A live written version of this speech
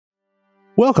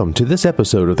Welcome to this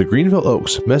episode of the Greenville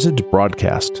Oaks Message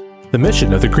Broadcast. The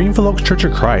mission of the Greenville Oaks Church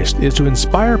of Christ is to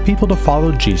inspire people to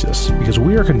follow Jesus because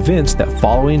we are convinced that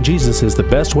following Jesus is the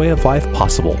best way of life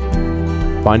possible.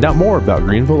 Find out more about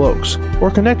Greenville Oaks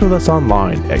or connect with us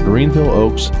online at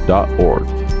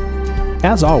greenvilleoaks.org.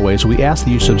 As always, we ask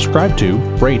that you subscribe to,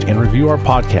 rate, and review our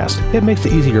podcast. It makes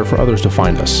it easier for others to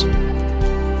find us.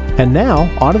 And now,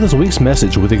 on to this week's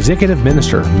message with Executive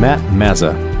Minister Matt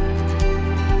Mazza.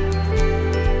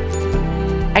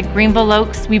 At Greenville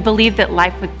Oaks, we believe that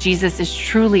life with Jesus is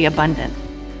truly abundant.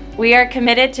 We are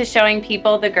committed to showing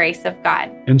people the grace of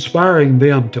God, inspiring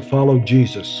them to follow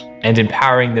Jesus, and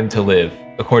empowering them to live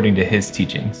according to His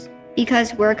teachings.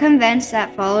 Because we're convinced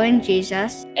that following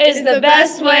Jesus is the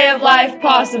best way of life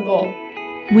possible.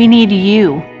 We need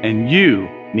you. And you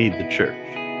need the church.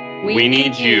 We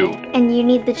need you. And you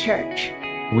need the church.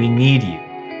 We need you,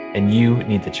 and you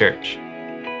need the church.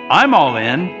 I'm all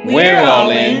in. We're all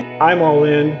in. I'm all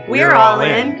in. We're all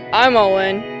in. I'm all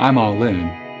in. I'm all in.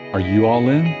 Are you all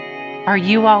in? Are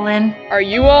you all in? Are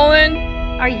you all in?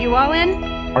 Are you all in?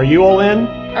 Are you all in?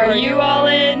 Are you all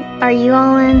in? Are you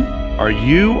all in? Are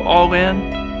you all in?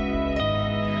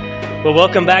 Well,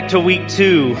 welcome back to week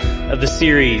 2 of the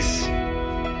series,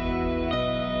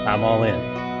 I'm All In.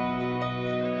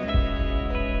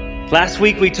 Last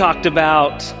week we talked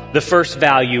about the first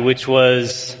value, which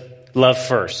was love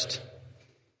first.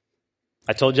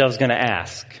 I told you I was going to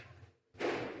ask.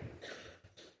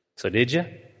 So did you?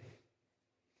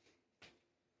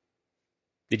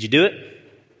 Did you do it?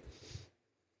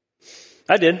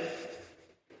 I did.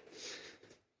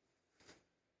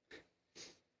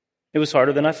 It was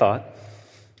harder than I thought.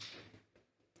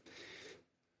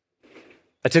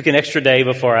 I took an extra day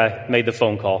before I made the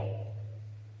phone call.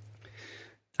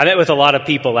 I met with a lot of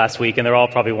people last week, and they're all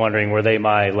probably wondering, were they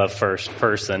my love first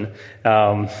person?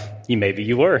 Maybe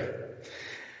you were.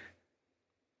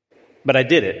 But I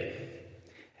did it.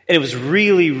 And it was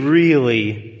really,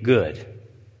 really good.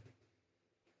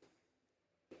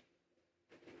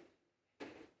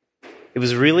 It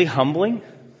was really humbling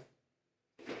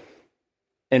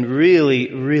and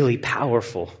really, really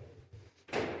powerful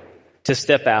to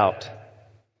step out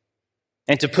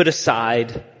and to put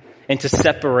aside and to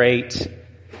separate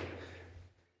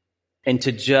and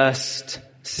to just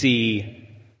see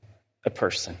a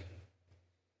person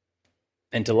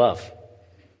and to love.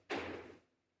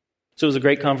 So it was a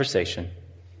great conversation.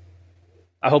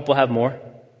 I hope we'll have more,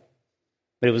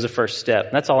 but it was a first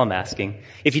step. That's all I'm asking.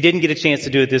 If you didn't get a chance to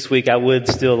do it this week, I would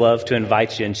still love to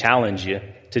invite you and challenge you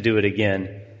to do it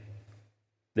again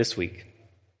this week,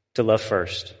 to love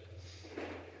first.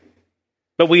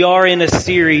 But we are in a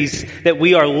series that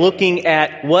we are looking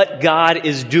at what God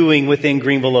is doing within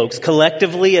Greenville Oaks,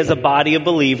 collectively as a body of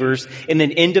believers, and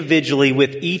then individually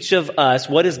with each of us.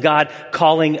 What is God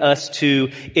calling us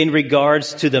to in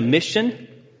regards to the mission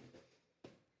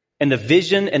and the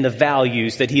vision and the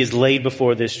values that He has laid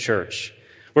before this church?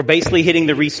 We're basically hitting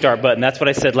the restart button. That's what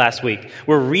I said last week.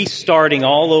 We're restarting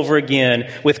all over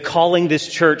again with calling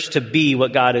this church to be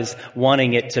what God is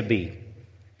wanting it to be.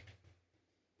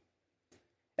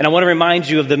 And I want to remind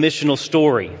you of the missional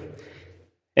story.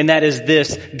 And that is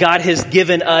this: God has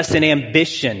given us an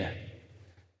ambition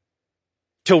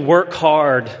to work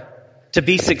hard, to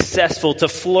be successful, to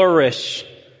flourish.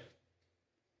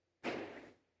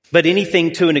 But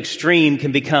anything to an extreme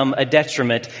can become a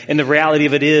detriment. And the reality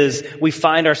of it is we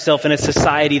find ourselves in a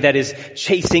society that is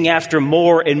chasing after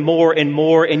more and more and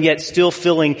more, and yet still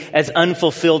feeling as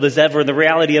unfulfilled as ever. And the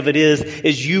reality of it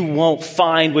is you won't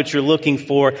find what you're looking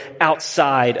for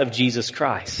outside of Jesus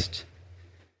Christ.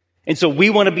 And so we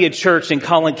want to be a church in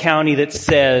Collin County that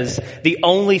says the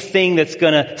only thing that's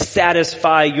going to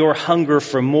satisfy your hunger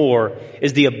for more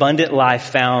is the abundant life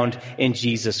found in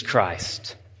Jesus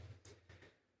Christ.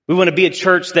 We want to be a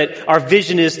church that our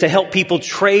vision is to help people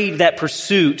trade that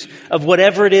pursuit of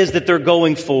whatever it is that they're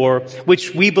going for,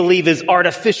 which we believe is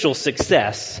artificial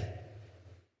success,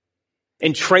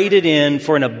 and trade it in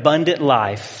for an abundant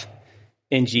life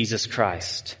in Jesus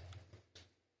Christ.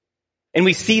 And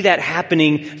we see that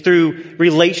happening through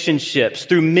relationships,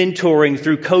 through mentoring,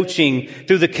 through coaching,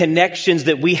 through the connections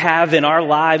that we have in our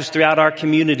lives throughout our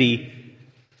community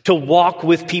to walk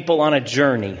with people on a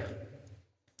journey.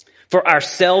 For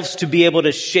ourselves to be able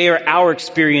to share our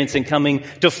experience in coming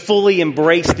to fully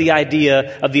embrace the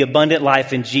idea of the abundant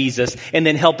life in Jesus, and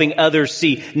then helping others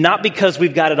see, not because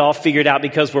we've got it all figured out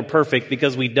because we're perfect,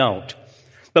 because we don't,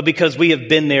 but because we have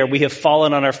been there, we have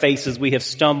fallen on our faces, we have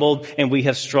stumbled and we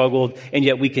have struggled, and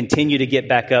yet we continue to get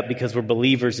back up because we're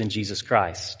believers in Jesus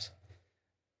Christ.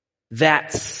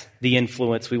 That's the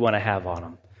influence we want to have on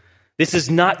them. This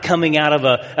is not coming out of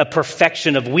a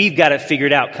perfection of we've got it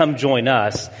figured out, come join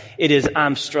us. It is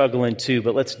I'm struggling too,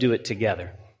 but let's do it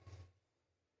together.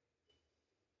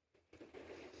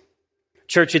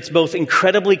 Church, it's both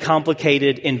incredibly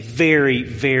complicated and very,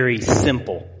 very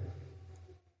simple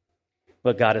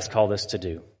what God has called us to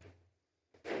do.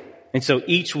 And so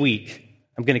each week,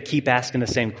 I'm going to keep asking the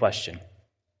same question.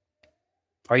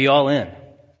 Are you all in?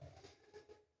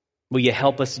 Will you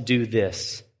help us do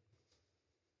this?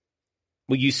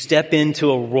 Will you step into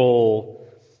a role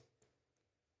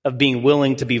of being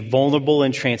willing to be vulnerable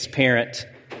and transparent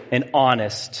and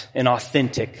honest and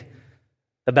authentic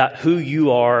about who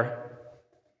you are,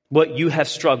 what you have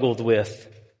struggled with,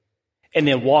 and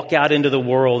then walk out into the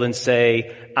world and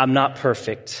say, I'm not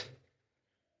perfect,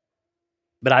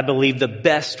 but I believe the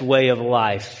best way of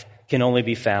life can only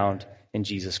be found in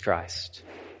Jesus Christ.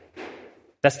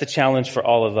 That's the challenge for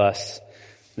all of us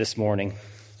this morning.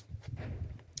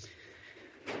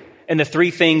 And the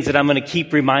three things that I'm going to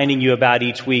keep reminding you about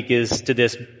each week is to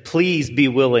this: please be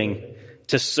willing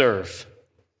to serve.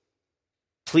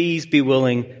 Please be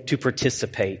willing to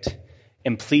participate.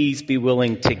 And please be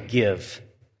willing to give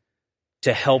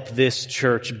to help this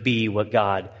church be what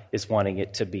God is wanting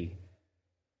it to be.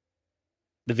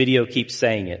 The video keeps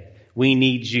saying it. We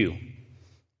need you.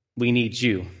 We need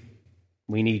you.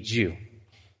 We need you.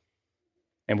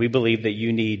 And we believe that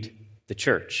you need the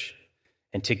church.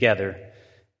 And together,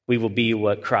 we will be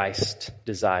what Christ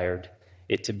desired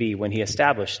it to be when he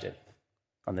established it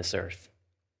on this earth.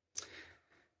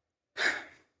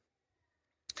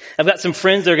 I've got some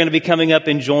friends that are going to be coming up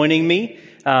and joining me,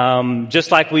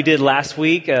 just like we did last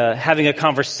week, having a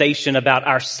conversation about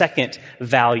our second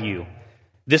value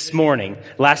this morning.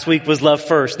 Last week was love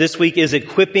first. This week is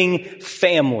equipping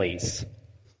families.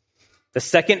 The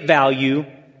second value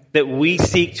that we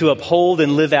seek to uphold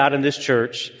and live out in this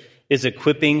church is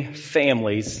equipping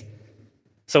families.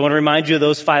 So I want to remind you of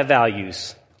those 5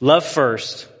 values. Love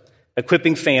first,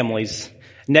 equipping families.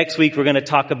 Next week, we're going to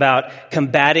talk about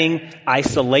combating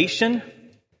isolation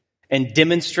and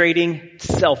demonstrating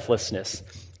selflessness.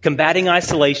 Combating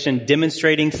isolation,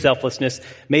 demonstrating selflessness.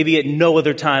 Maybe at no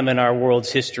other time in our world's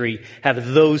history have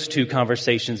those 2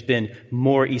 conversations been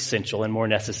more essential and more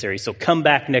necessary. So come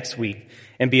back next week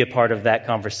and be a part of that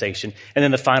conversation. And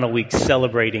then the final week,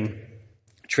 celebrating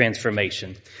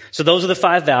transformation. So those are the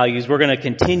 5 values. We're going to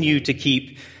continue to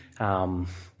keep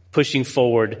pushing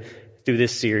forward through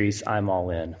this series, I'm All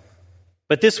In.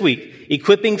 But this week,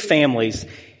 equipping families,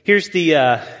 here's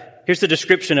the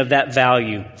description of that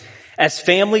value. As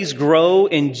families grow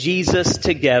in Jesus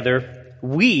together,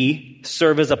 we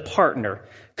serve as a partner,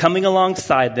 coming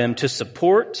alongside them to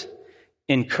support,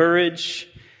 encourage,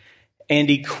 and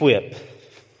equip.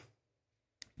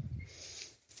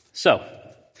 So,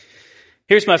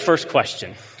 here's my first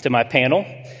question to my panel.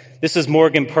 This is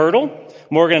Morgan Pirtle.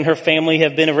 Morgan and her family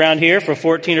have been around here for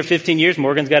 14 or 15 years.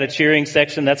 Morgan's got a cheering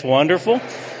section. That's wonderful.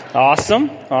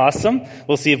 Awesome.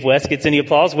 We'll see if Wes gets any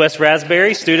applause. Wes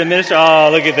Raspberry, student minister. Oh,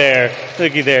 look at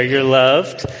there. You're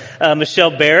loved.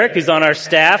 Michelle Barrick, who's on our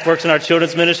staff, works in our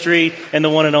children's ministry, and the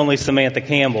one and only Samantha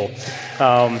Campbell.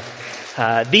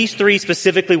 These 3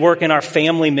 specifically work in our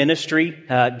family ministry,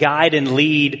 guide and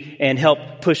lead and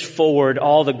help push forward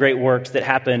all the great works that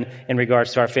happen in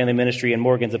regards to our family ministry. And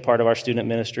Morgan's a part of our student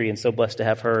ministry, and so blessed to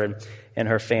have her and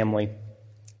her family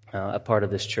a part of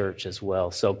this church as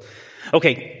well. So,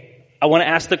 okay, I want to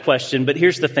ask the question, but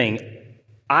here's the thing.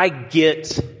 I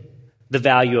get the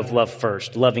value of love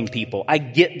first, loving people. I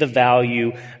get the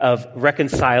value of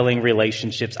reconciling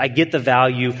relationships. I get the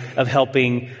value of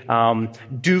helping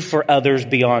do for others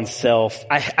beyond self.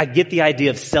 I get the idea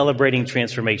of celebrating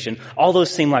transformation. All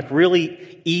those seem like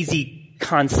really easy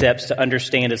concepts to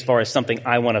understand as far as something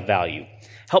I want to value.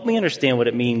 Help me understand what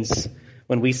it means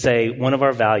when we say one of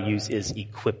our values is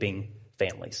equipping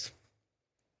families.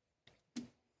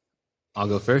 I'll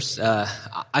go first.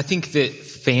 I think that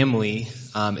family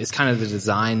is kind of the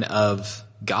design of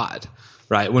God,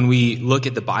 right? When we look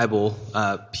at the Bible,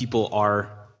 people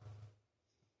are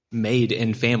made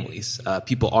in families.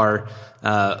 People are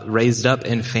raised up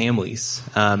in families.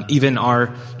 Even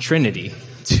our Trinity,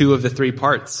 2 of the 3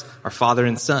 parts are Father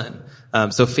and Son.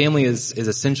 So family is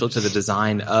essential to the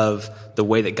design of the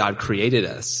way that God created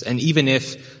us. And even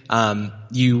if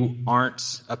you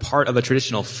aren't a part of a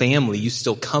traditional family, you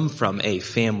still come from a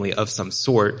family of some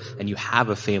sort, and you have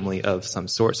a family of some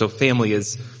sort. So family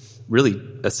is really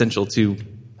essential to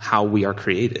how we are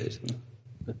created.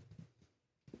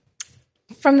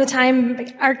 From the time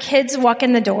our kids walk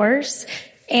in the doors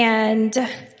and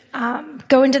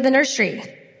go into the nursery,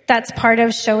 that's part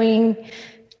of showing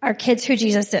our kids who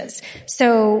Jesus is.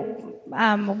 So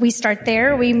We start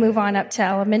there, we move on up to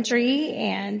elementary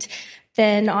and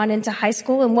then on into high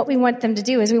school. And what we want them to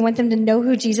do is we want them to know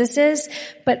who Jesus is,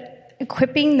 but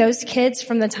equipping those kids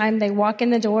from the time they walk in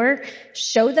the door,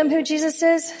 show them who Jesus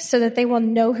is so that they will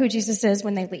know who Jesus is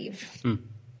when they leave.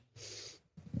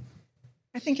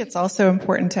 I think it's also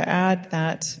important to add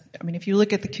that, if you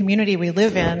look at the community we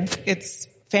live in, it's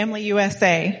Family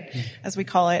USA, as we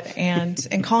call it. And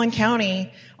in Collin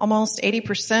County, almost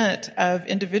 80% of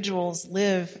individuals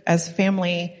live as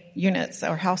family units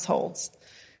or households.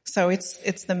 So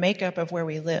it's the makeup of where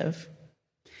we live.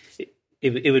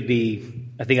 It would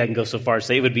be, I think I can go so far as to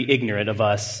say, it would be ignorant of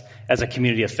us as a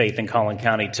community of faith in Collin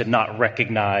County to not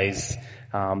recognize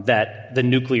that the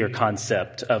nuclear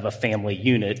concept of a family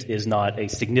unit is not a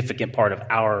significant part of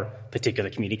our particular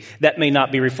community. That may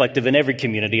not be reflective in every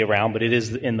community around, but it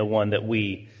is in the one that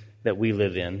we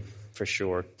live in, for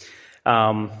sure.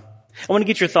 I want to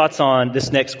get your thoughts on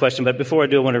this next question, but before I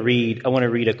do, I want to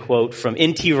read a quote from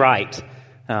N.T. Wright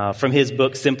from his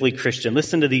book, Simply Christian.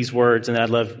 Listen to these words, and I'd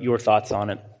love your thoughts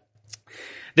on it.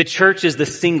 The church is the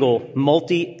single,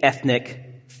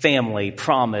 multi-ethnic family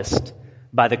promised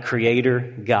by the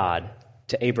Creator God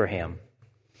to Abraham.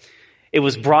 It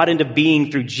was brought into being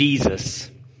through Jesus.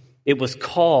 It was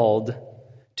called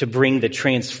to bring the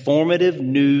transformative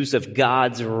news of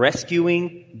God's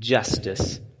rescuing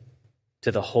justice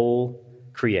to the whole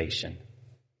creation.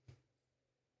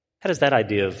 How does that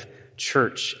idea of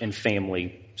church and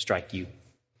family strike you?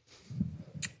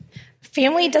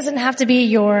 Family doesn't have to be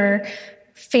your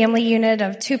family unit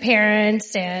of 2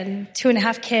 parents and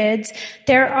 2.5 kids.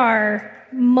 There are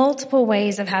multiple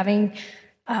ways of having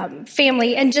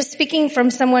family. And just speaking from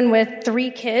someone with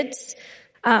 3 kids,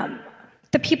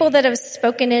 the people that have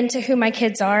spoken into who my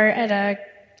kids are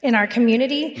in our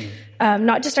community,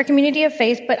 not just our community of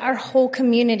faith, but our whole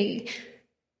community,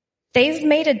 they've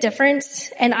made a difference,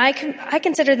 and I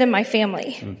consider them my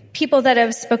family. People that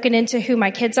have spoken into who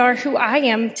my kids are, who I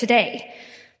am today.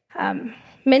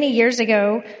 Many years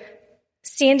ago,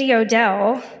 Sandy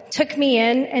Odell took me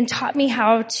in and taught me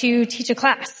how to teach a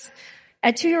class,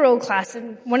 a 2-year-old class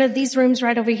in one of these rooms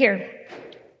right over here.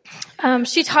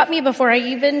 She taught me before I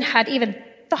had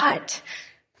thought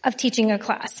of teaching a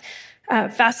class.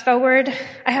 Fast forward,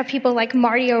 I have people like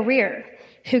Marty O'Rear,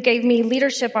 who gave me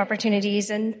leadership opportunities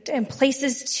and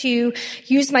places to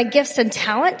use my gifts and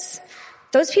talents.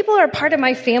 Those people are part of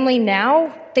my family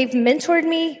now. They've mentored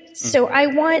me. So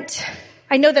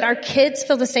I know that our kids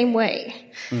feel the same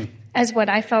way as what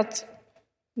I felt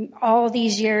all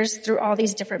these years through all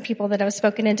these different people that have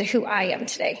spoken into who I am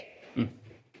today.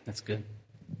 That's good.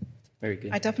 Very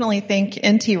good. I definitely think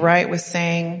N.T. Wright was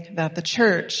saying that the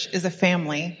church is a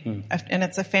family, and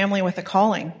it's a family with a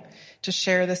calling to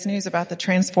share this news about the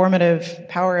transformative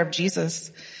power of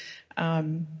Jesus.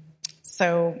 And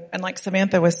like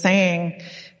Samantha was saying,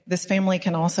 this family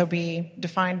can also be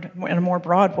defined in a more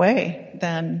broad way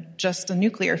than just a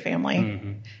nuclear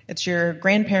family. It's your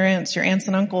grandparents, your aunts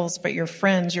and uncles, but your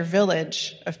friends, your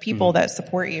village of people that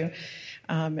support you.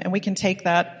 And we can take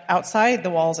that outside the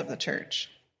walls of the church.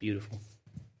 Beautiful.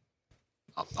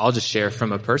 I'll just share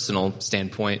from a personal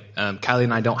standpoint. Kylie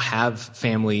and I don't have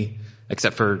family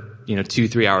except for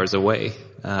 2-3 hours away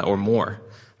or more.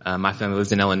 My family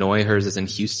lives in Illinois. Hers is in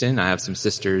Houston. I have some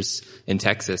sisters in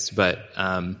Texas. But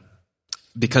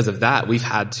because of that, we've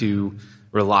had to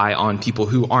rely on people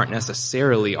who aren't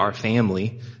necessarily our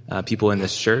family, people in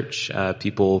this church,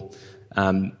 people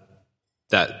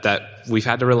that we've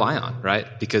had to rely on,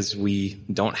 right? Because we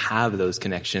don't have those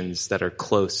connections that are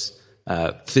close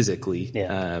physically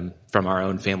from our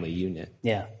own family unit.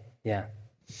 Yeah.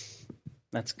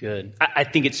 That's good. I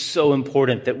think it's so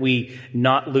important that we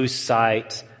not lose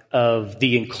sight of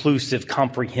the inclusive,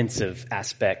 comprehensive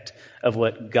aspect of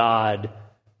what God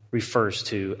refers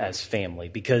to as family,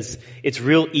 because it's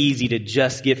real easy to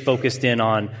just get focused in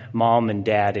on mom and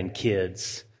dad and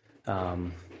kids.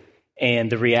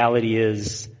 And the reality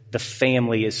is the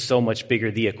family is so much bigger.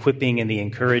 The equipping and the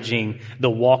encouraging, the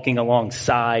walking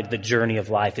alongside the journey of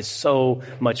life is so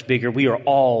much bigger. We are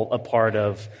all a part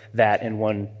of that in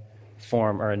one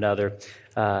form or another.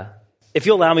 If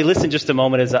you'll allow me, listen just a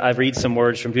moment as I read some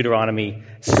words from Deuteronomy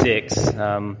 6.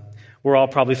 We're all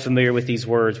probably familiar with these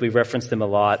words. We reference them a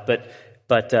lot,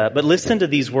 but listen to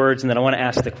these words, and then I want to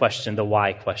ask the question, the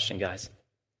why question, guys.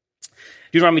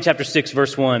 Deuteronomy chapter 6,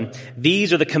 verse 1.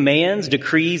 These are the commands,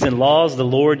 decrees, and laws the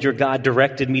Lord your God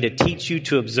directed me to teach you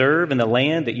to observe in the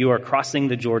land that you are crossing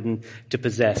the Jordan to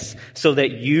possess, so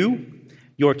that you,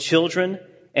 your children,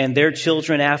 and their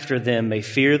children after them may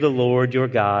fear the Lord your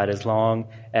God as long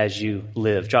as you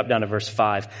live. Drop down to verse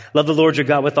 5. Love the Lord your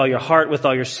God with all your heart, with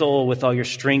all your soul, with all your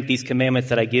strength. These commandments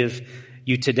that I give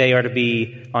you today are to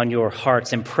be on your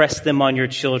hearts. Impress them on your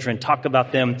children. Talk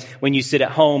about them when you sit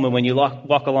at home and when you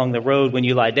walk along the road, when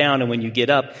you lie down and when you get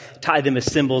up. Tie them as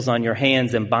symbols on your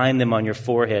hands and bind them on your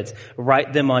foreheads.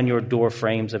 Write them on your door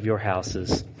frames of your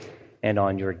houses and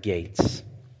on your gates.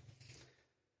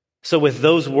 So with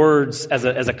those words as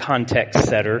a context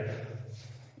setter,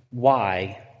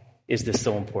 why is this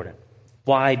so important?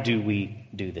 Why do we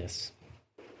do this?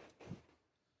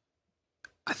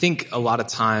 I think a lot of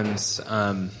times,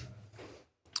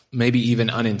 maybe even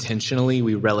unintentionally,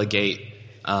 we relegate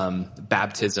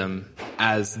baptism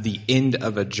as the end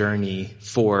of a journey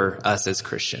for us as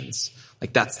Christians.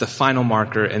 Like that's the final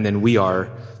marker, and then we are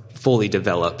fully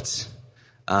developed.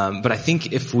 But I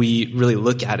think if we really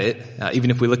look at it, even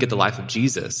if we look at the life of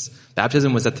Jesus,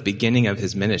 baptism was at the beginning of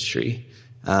his ministry.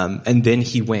 And then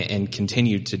he went and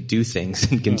continued to do things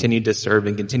and continued to serve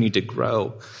and continued to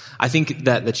grow. I think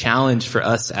that the challenge for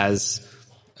us as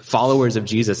followers of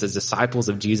Jesus, as disciples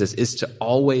of Jesus, is to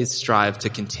always strive to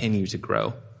continue to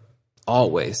grow.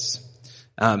 Always.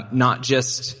 Not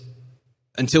just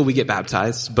until we get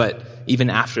baptized, but even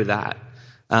after that.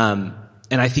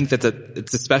 And I think that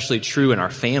it's especially true in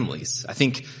our families. I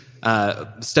think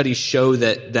studies show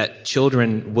that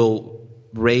children will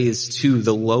raise to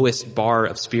the lowest bar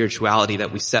of spirituality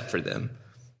that we set for them,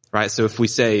 right? So if we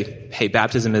say, hey,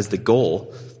 baptism is the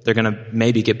goal, they're going to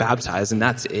maybe get baptized and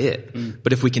that's it.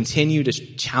 But if we continue to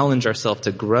challenge ourselves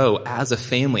to grow as a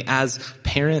family, as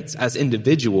parents, as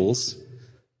individuals,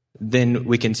 then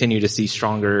we continue to see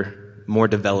stronger, more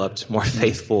developed, more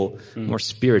faithful, more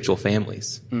spiritual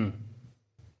families.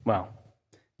 Wow.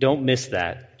 Don't miss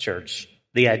that, church.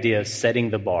 The idea of setting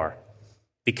the bar,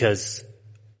 because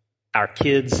our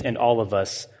kids and all of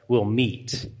us will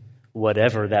meet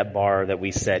whatever that bar that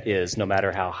we set is, no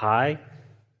matter how high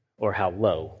or how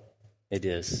low it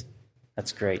is.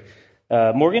 That's great.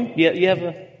 Morgan, you have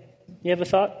a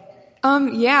thought?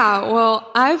 Yeah,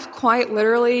 well, I've quite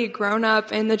literally grown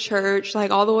up in the church,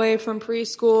 like all the way from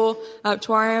preschool up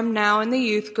to where I am now in the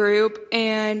youth group,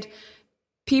 and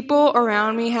people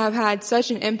around me have had such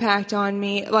an impact on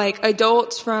me, like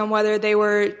adults, from whether they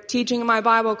were teaching in my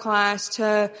Bible class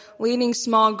to leading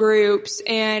small groups,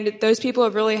 and those people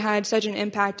have really had such an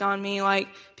impact on me, like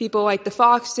people like the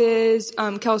Foxes,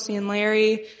 Kelsey and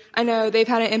Larry. I know they've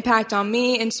had an impact on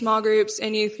me in small groups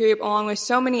and youth group, along with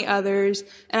so many others,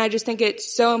 and I just think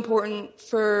it's so important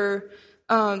for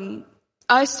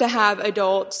us to have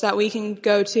adults that we can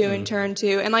go to and turn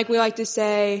to. And like we like to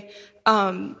say,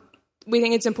 we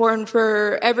think it's important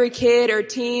for every kid or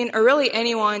teen or really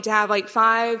anyone to have like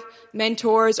 5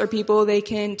 mentors or people they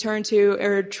can turn to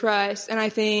or trust. And I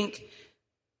think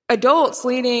adults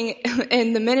leading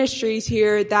in the ministries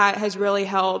here, that has really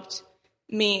helped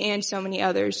me and so many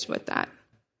others with that.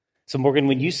 So Morgan,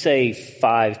 when you say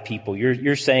 5 people,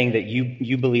 you're saying that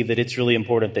you believe that it's really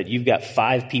important that you've got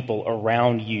 5 people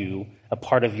around you, a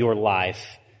part of your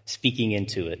life, speaking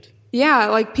into it. Yeah,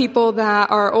 like people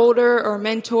that are older or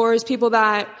mentors, people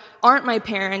that aren't my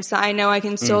parents that I know I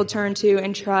can still turn to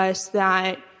and trust,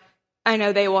 that I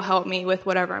know they will help me with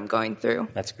whatever I'm going through.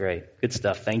 That's great. Good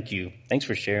stuff. Thank you. Thanks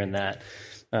for sharing that.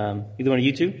 Either one of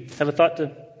you two have a thought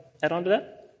to add on to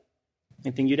that?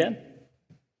 Anything you'd add?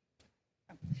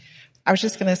 I was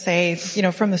just going to say,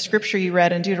 from the scripture you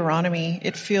read in Deuteronomy,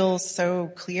 it feels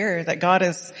so clear that God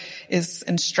is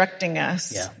instructing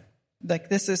us. Yeah. Like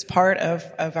this is part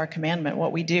of our commandment.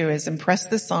 What we do is impress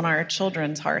this on our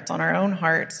children's hearts, on our own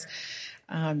hearts,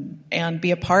 and be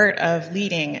a part of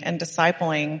leading and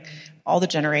discipling all the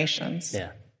generations.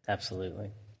 Yeah,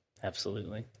 absolutely.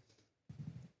 Absolutely.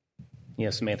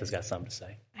 Samantha's got something to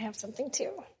say. I have something too.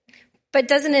 But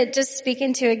doesn't it just speak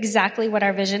into exactly what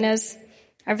our vision is?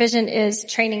 Our vision is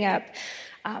training up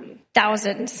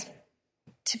thousands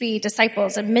to be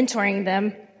disciples and mentoring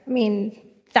them. I mean,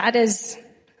 that is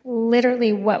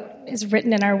literally what is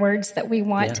written in our words that we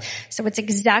want. Yeah. So it's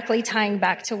exactly tying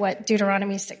back to what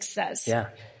Deuteronomy 6 says. Yeah.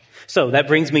 So that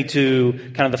brings me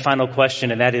to kind of the final question,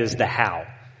 and that is the how.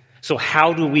 So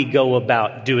how do we go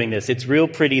about doing this? It's real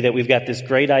pretty that we've got this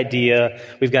great idea.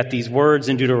 We've got these words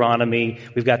in Deuteronomy.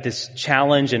 We've got this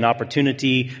challenge and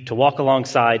opportunity to walk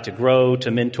alongside, to grow, to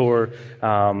mentor,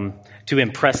 to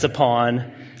impress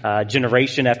upon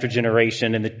generation after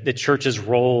generation, and the church's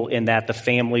role in that, the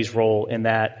family's role in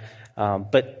that.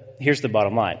 But here's the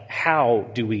bottom line. How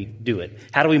do we do it?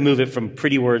 How do we move it from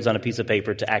pretty words on a piece of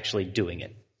paper to actually doing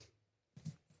it?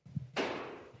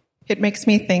 It makes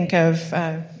me think of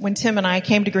when Tim and I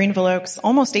came to Greenville Oaks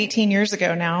almost 18 years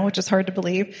ago now, which is hard to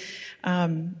believe.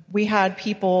 We had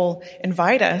people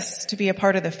invite us to be a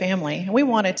part of the family, and we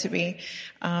wanted to be.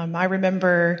 I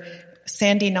remember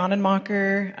Sandy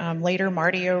Nonnenmacher, later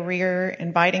Marty O'Rear,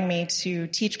 inviting me to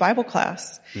teach Bible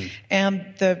class.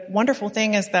 And the wonderful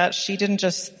thing is that she didn't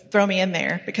just throw me in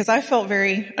there, because I felt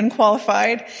very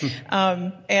unqualified.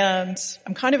 And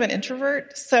I'm kind of an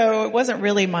introvert, so it wasn't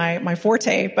really my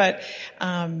forte, but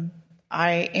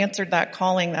I answered that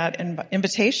calling, that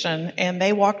invitation, and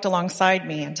they walked alongside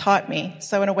me and taught me.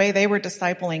 So in a way, they were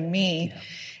discipling me. Yeah.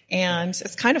 And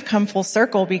it's kind of come full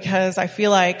circle, because I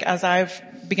feel like as I've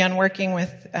begun working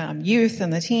with youth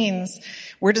and the teens,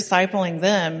 we're discipling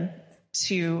them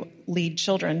to lead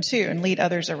children too and lead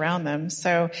others around them.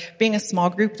 So being a small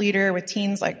group leader with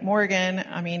teens like Morgan,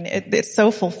 I mean, it's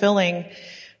so fulfilling.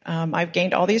 I've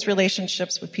gained all these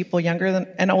relationships with people younger than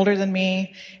and older than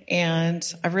me, and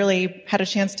I've really had a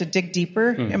chance to dig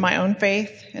deeper in my own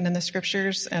faith and in the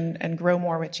scriptures and grow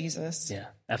more with Jesus. Yeah,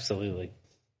 absolutely.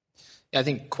 I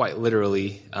think quite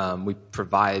literally, we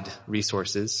provide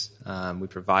resources. We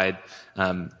provide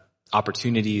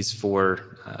opportunities for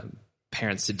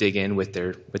parents to dig in with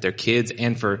their kids,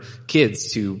 and for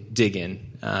kids to dig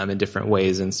in different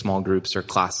ways in small groups or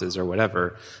classes or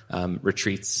whatever,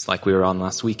 retreats like we were on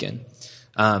last weekend.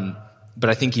 But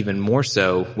I think even more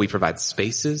so, we provide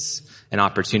spaces and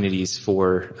opportunities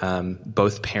for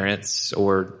both parents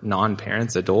or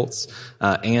non-parents, adults,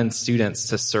 and students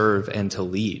to serve and to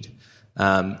lead.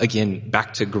 Again,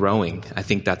 back to growing. I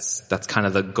think that's kind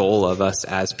of the goal of us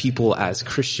as people, as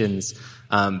Christians.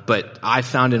 But I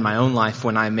found in my own life,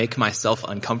 when I make myself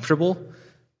uncomfortable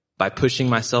by pushing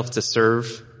myself to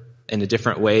serve in a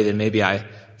different way than maybe I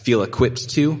feel equipped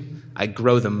to, I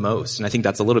grow the most. And I think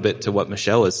that's a little bit to what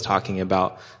Michelle is talking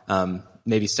about.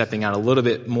 Maybe stepping out a little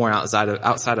bit more outside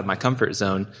of my comfort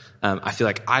zone. I feel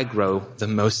like I grow the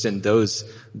most in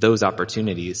those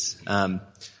opportunities.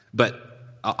 But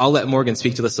I'll let Morgan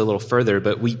speak to this a little further,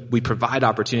 but we provide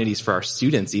opportunities for our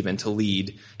students even to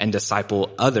lead and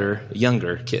disciple other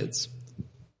younger kids.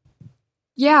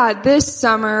 Yeah, this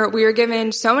summer we were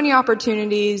given so many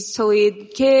opportunities to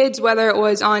lead kids, whether it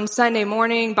was on Sunday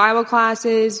morning, Bible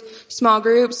classes, small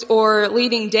groups, or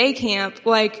leading day camp.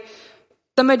 Like,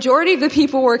 the majority of the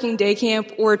people working day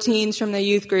camp were teens from the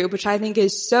youth group, which I think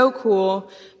is so cool.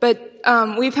 But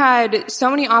we've had so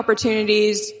many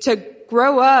opportunities to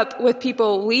grow up with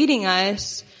people leading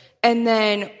us, and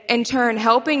then in turn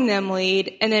helping them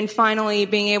lead, and then finally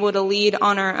being able to lead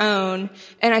on our own.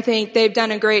 And I think they've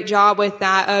done a great job with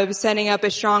that, of setting up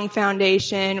a strong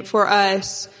foundation for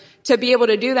us to be able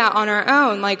to do that on our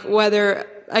own. Like, whether,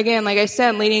 again, like I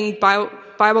said, leading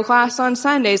Bible class on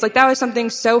Sundays, like that was something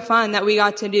so fun that we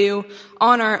got to do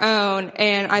on our own.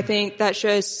 And I think that's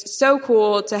just so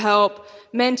cool to help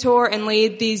mentor and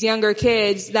lead these younger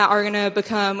kids that are going to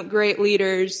become great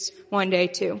leaders one day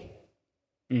too.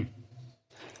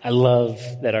 I love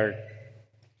that our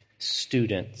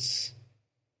students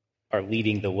are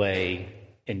leading the way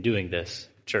in doing this,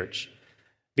 church.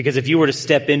 Because if you were to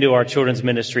step into our children's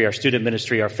ministry, our student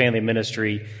ministry, our family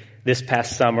ministry this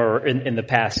past summer, or in the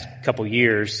past couple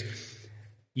years,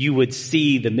 you would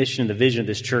see the mission and the vision of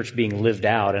this church being lived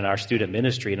out in our student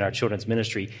ministry and our children's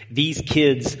ministry. These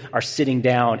kids are sitting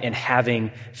down and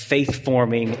having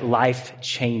faith-forming,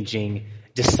 life-changing,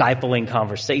 discipling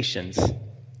conversations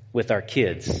with our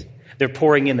kids. They're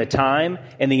pouring in the time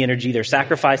and the energy. They're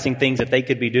sacrificing things that they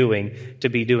could be doing to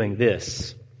be doing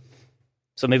this.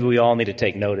 So maybe we all need to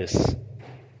take notice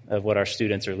of what our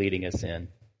students are leading us in.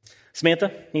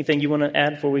 Samantha, anything you want to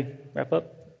add before we wrap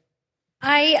up?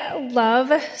 I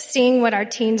love seeing what our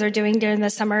teens are doing during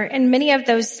the summer, and many of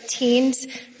those teens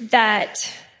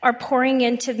that are pouring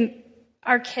into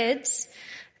our kids,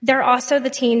 they're also the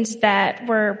teens that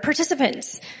were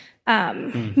participants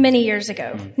many years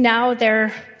ago. Now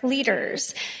they're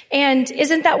leaders. And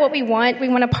isn't that what we want? We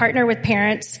want to partner with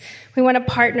parents. We want to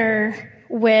partner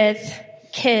with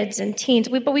kids and teens.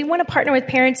 But we want to partner with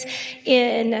parents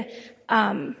in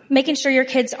making sure your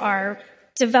kids are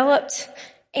developed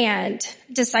and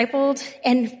discipled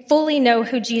and fully know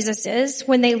who Jesus is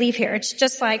when they leave here. It's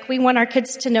just like we want our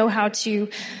kids to know how to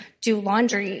do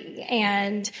laundry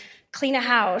and clean a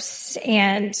house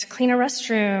and clean a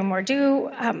restroom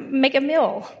or make a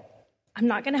meal. I'm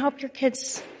not going to help your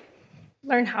kids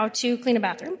learn how to clean a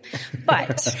bathroom,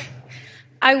 but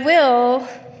I will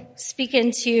speak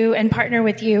into and partner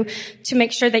with you to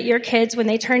make sure that your kids, when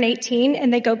they turn 18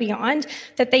 and they go beyond,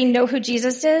 that they know who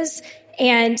Jesus is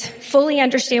and fully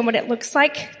understand what it looks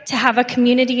like to have a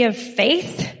community of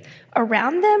faith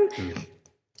around them.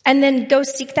 and then go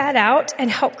seek that out and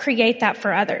help create that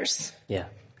for others. Yeah,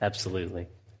 absolutely.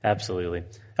 Absolutely.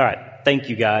 All right. Thank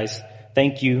you, guys.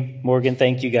 Thank you, Morgan.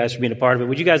 Thank you guys for being a part of it.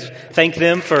 Would you guys thank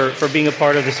them for being a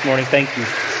part of this morning? Thank you.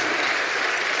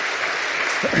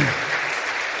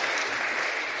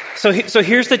 So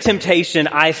here's the temptation,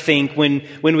 I think, when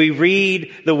we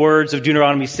read the words of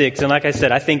Deuteronomy 6. And like I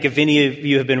said, I think if any of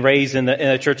you have been raised in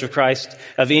the Church of Christ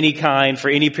of any kind for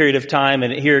any period of time,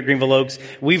 and here at Greenville Oaks,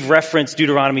 we've referenced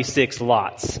Deuteronomy 6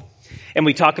 lots. And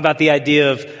we talk about the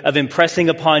idea of impressing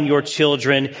upon your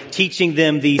children, teaching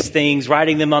them these things,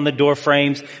 writing them on the door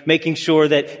frames, making sure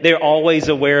that they're always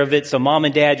aware of it. So mom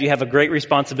and dad, you have a great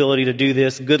responsibility to do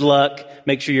this. Good luck.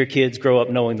 Make sure your kids grow up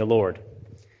knowing the Lord.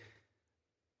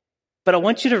 But I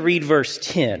want you to read verse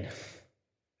 10.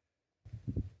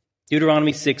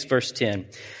 Deuteronomy 6, verse 10.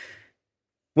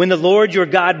 When the Lord your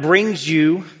God brings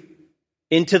you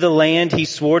into the land he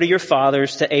swore to your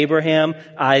fathers, to Abraham,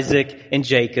 Isaac, and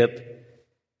Jacob,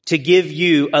 to give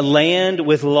you a land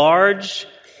with large,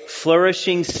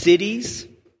 flourishing cities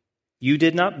you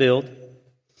did not build,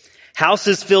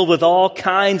 houses filled with all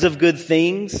kinds of good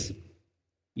things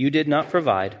you did not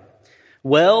provide,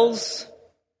 wells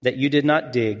that you did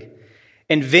not dig,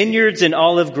 and vineyards and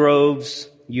olive groves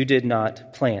you did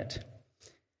not plant.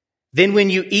 Then when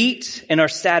you eat and are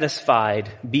satisfied,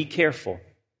 be careful.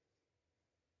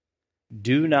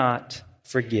 Do not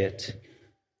forget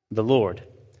the Lord,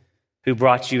 who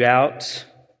brought you out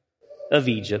of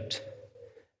Egypt,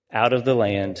 out of the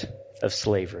land of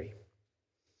slavery.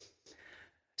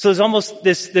 So there's almost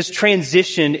this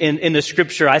transition in the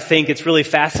scripture. I think it's really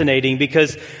fascinating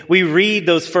because we read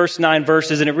those first 9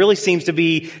 verses and it really seems to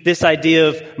be this idea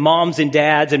of moms and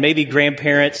dads and maybe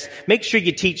grandparents. Make sure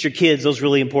you teach your kids those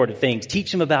really important things.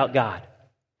 Teach them about God.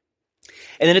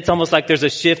 And then it's almost like there's a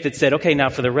shift that said, okay, now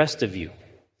for the rest of you,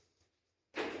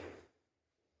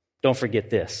 don't forget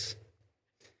this.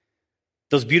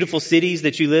 Those beautiful cities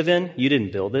that you live in, you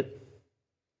didn't build it.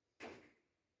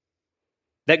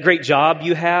 That great job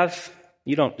you have,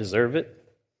 you don't deserve it.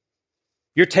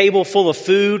 Your table full of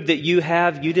food that you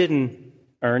have, you didn't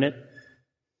earn it.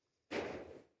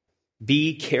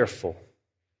 Be careful.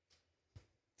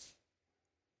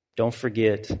 Don't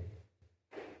forget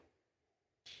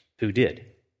who did.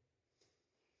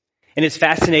 And it's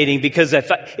fascinating because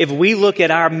if we look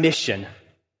at our mission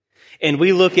and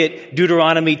we look at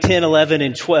Deuteronomy 10, 11,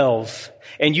 and 12,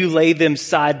 and you lay them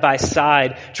side by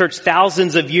side, church,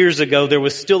 thousands of years ago, there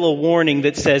was still a warning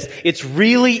that says it's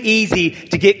really easy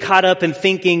to get caught up in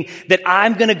thinking that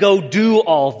I'm going to go do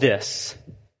all this.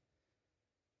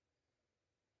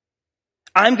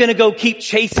 I'm going to go keep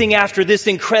chasing after this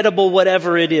incredible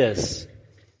whatever it is.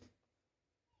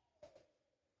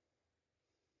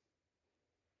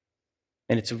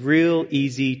 And it's real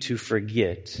easy to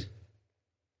forget,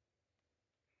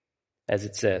 as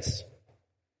it says,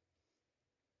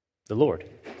 the Lord.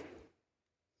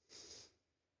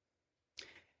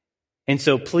 And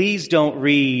so please don't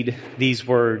read these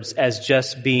words as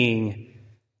just being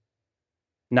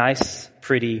nice,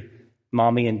 pretty,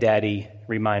 mommy and daddy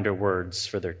reminder words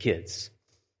for their kids.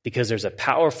 Because there's a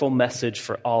powerful message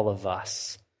for all of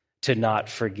us to not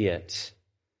forget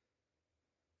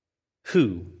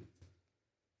who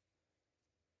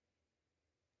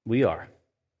we are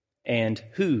and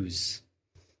whose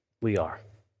we are.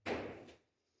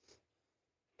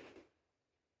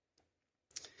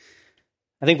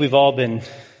 I think we've all been,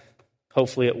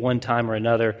 hopefully at one time or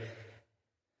another,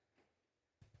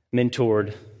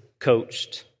 mentored,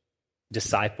 coached,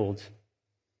 discipled,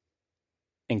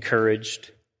 encouraged,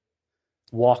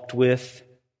 walked with,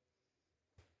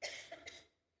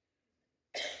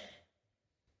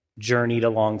 journeyed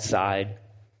alongside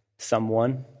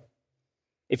someone.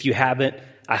 If you haven't,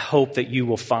 I hope that you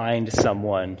will find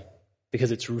someone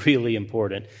because it's really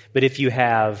important. But if you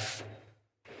have,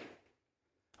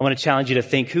 I want to challenge you to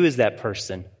think, who is that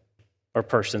person or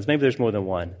persons? Maybe there's more than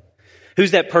one.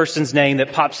 Who's that person's name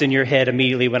that pops in your head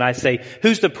immediately when I say,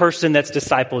 who's the person that's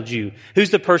discipled you? Who's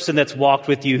the person that's walked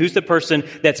with you? Who's the person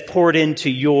that's poured into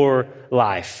your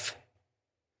life?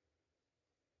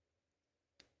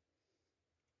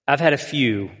 I've had a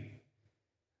few,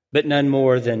 but none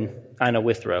more than Ina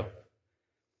Withrow.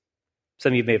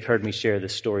 Some of you may have heard me share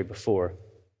this story before.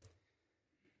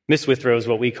 Miss Withrow is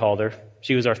what we called her.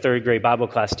 She was our 3rd grade Bible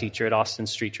class teacher at Austin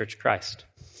Street Church of Christ.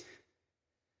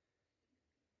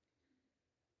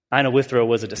 Ina Withrow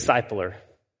was a discipler.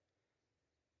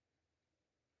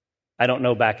 I don't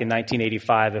know back in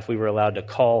 1985 if we were allowed to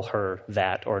call her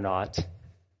that or not,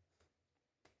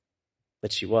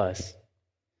 but she was.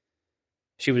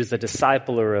 She was the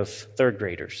discipler of 3rd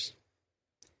graders.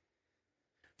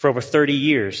 for over 30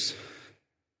 years,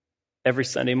 every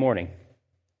Sunday morning.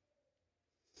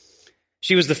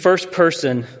 She was the first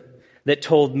person that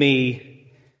told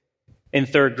me in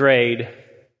third grade,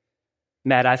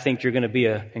 Matt, I think you're going to be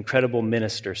an incredible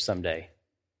minister someday.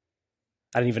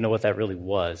 I didn't even know what that really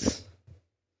was.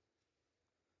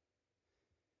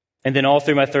 And then all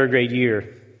through my third grade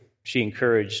year, she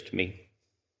encouraged me.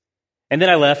 And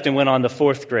then I left and went on to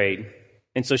fourth grade.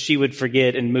 And so she would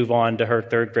forget and move on to her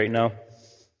third grade. No.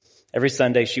 Every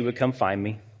Sunday she would come find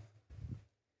me.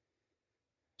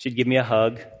 She'd give me a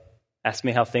hug, ask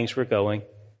me how things were going.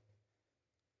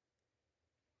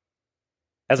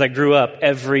 As I grew up,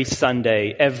 every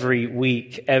Sunday, every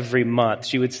week, every month,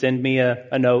 she would send me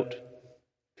a note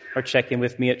or check in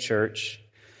with me at church.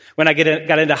 When I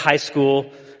got into high school,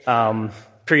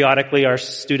 periodically our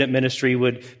student ministry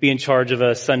would be in charge of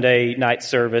a Sunday night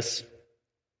service.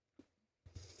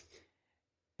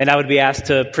 And I would be asked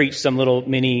to preach some little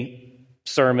mini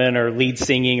sermon or lead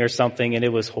singing or something, and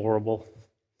it was horrible.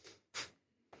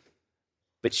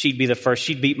 But she'd be the first.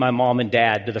 She'd beat my mom and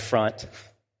dad to the front.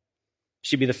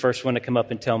 She'd be the first one to come up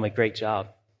and tell me, great job.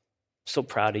 So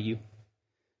proud of you.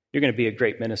 You're going to be a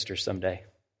great minister someday.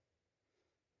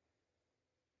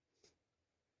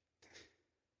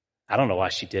 I don't know why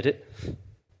she did it.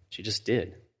 She just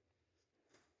did.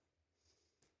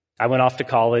 I went off to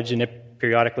college, and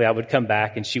periodically I would come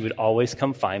back, and she would always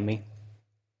come find me.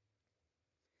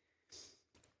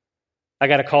 I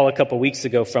got a call a couple weeks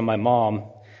ago from my mom,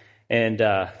 and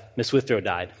Miss Withrow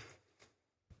died.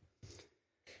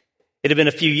 It had been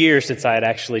a few years since I had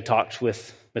actually talked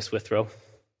with Miss Withrow.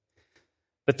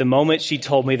 But the moment she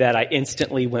told me that, I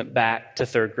instantly went back to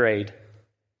third grade.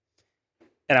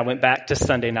 And I went back to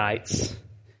Sunday nights.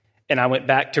 And I went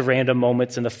back to random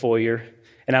moments in the foyer.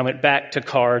 And I went back to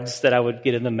cards that I would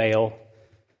get in the mail.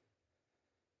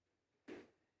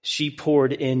 She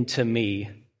poured into me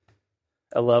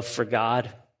a love for God,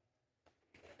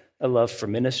 a love for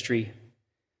ministry,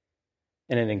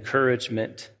 and an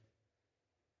encouragement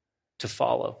to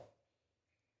follow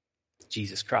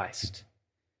Jesus Christ.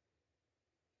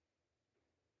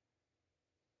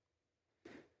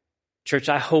 Church,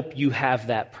 I hope you have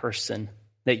that person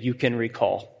that you can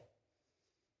recall.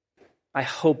 I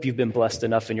hope you've been blessed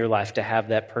enough in your life to have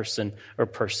that person or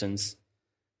persons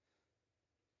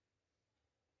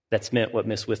that's meant what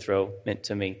Miss Withrow meant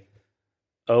to me.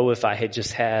 Oh, if I had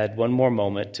just had one more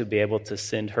moment to be able to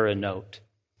send her a note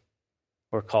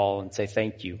or call and say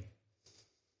thank you.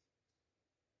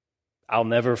 I'll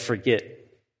never forget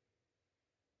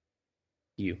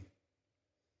you.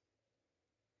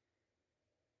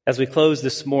 As we close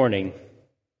this morning,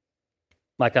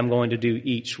 like I'm going to do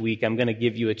each week, I'm going to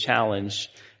give you a challenge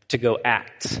to go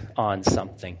act on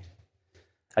something.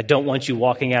 I don't want you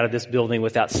walking out of this building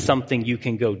without something you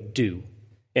can go do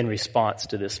in response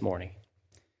to this morning.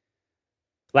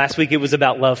 Last week, it was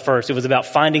about love first. It was about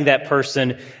finding that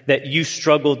person that you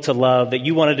struggled to love, that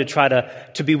you wanted to try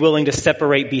to be willing to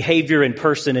separate behavior and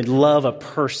person and love a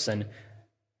person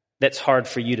that's hard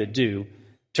for you to do,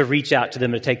 to reach out to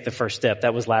them to take the first step.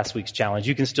 That was last week's challenge.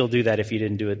 You can still do that if you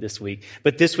didn't do it this week.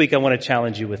 But this week, I want to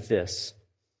challenge you with this.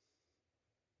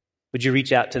 Would you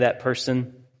reach out to that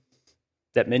person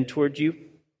that mentored you,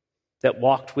 that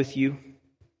walked with you,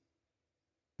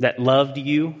 that loved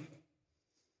you,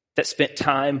 that spent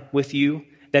time with you,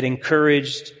 that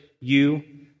encouraged you,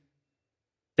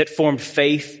 that formed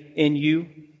faith in you?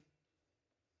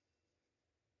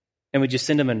 And would you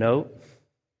send them a note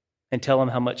and tell them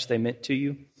how much they meant to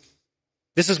you?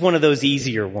 This is one of those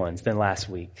easier ones than last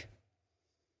week.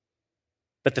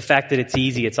 But the fact that it's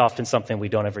easy, it's often something we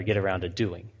don't ever get around to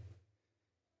doing.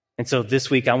 And so this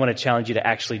week, I want to challenge you to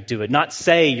actually do it. Not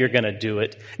say you're going to do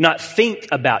it, not think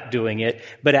about doing it,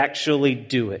 but actually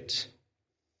do it.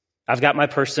 I've got my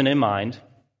person in mind.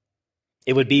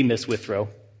 It would be Miss Withrow.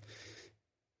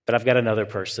 But I've got another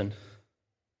person.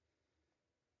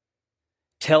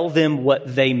 Tell them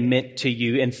what they meant to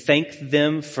you and thank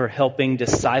them for helping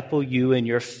disciple you in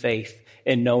your faith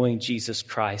in knowing Jesus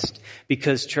Christ.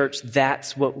 Because, church,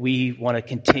 that's what we want to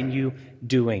continue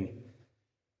doing.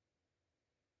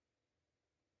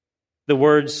 The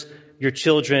words, your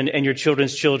children and your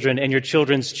children's children and your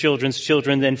children's children's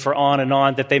children, then for on and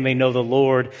on, that they may know the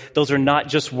Lord. Those are not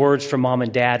just words for mom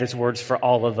and dad, it's words for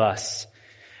all of us.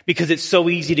 Because it's so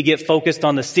easy to get focused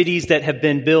on the cities that have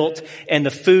been built and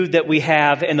the food that we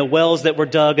have and the wells that were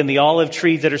dug and the olive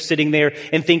trees that are sitting there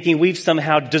and thinking we've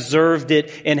somehow deserved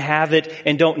it and have it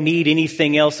and don't need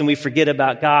anything else, and we forget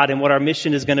about God. And what our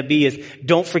mission is going to be is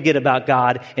don't forget about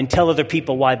God and tell other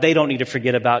people why they don't need to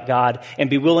forget about God, and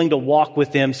be willing to walk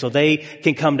with them so they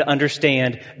can come to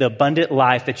understand the abundant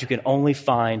life that you can only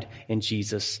find in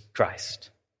Jesus Christ.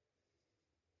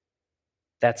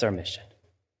 That's our mission.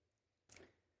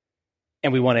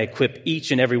 And we want to equip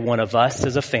each and every one of us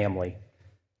as a family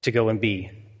to go and be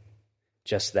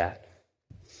just that.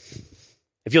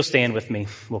 If you'll stand with me,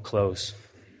 we'll close.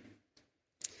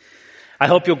 I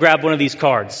hope you'll grab one of these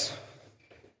cards.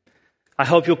 I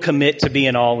hope you'll commit to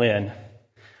being all in.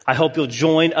 I hope you'll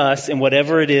join us in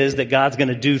whatever it is that God's going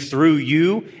to do through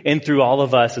you and through all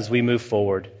of us as we move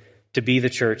forward to be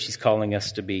the church He's calling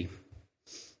us to be.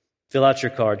 Fill out your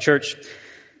card. Church,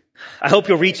 I hope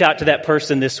you'll reach out to that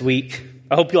person this week.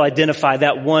 I hope you'll identify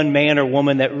that one man or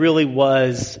woman that really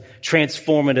was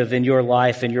transformative in your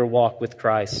life and your walk with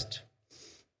Christ.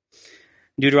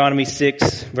 Deuteronomy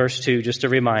 6, verse 2, just a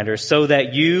reminder, so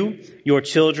that you, your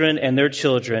children, and their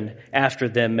children after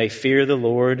them may fear the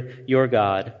Lord your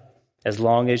God as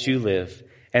long as you live,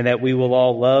 and that we will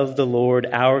all love the Lord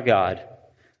our God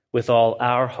with all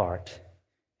our heart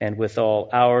and with all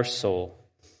our soul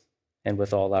and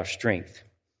with all our strength.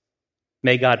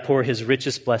 May God pour His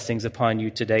richest blessings upon you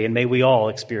today, and may we all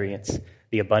experience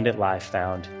the abundant life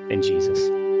found in Jesus.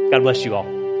 God bless you all.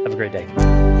 Have a great day.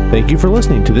 Thank you for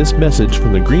listening to this message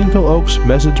from the Greenville Oaks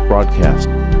Message Broadcast.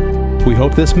 We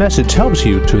hope this message helps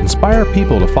you to inspire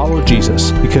people to follow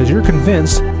Jesus, because you're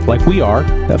convinced, like we are,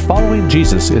 that following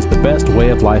Jesus is the best way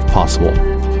of life possible.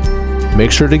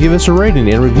 Make sure to give us a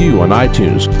rating and review on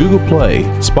iTunes, Google Play,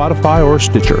 Spotify, or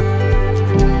Stitcher.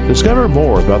 Discover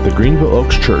more about the Greenville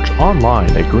Oaks Church online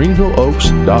at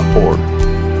greenvilleoaks.org.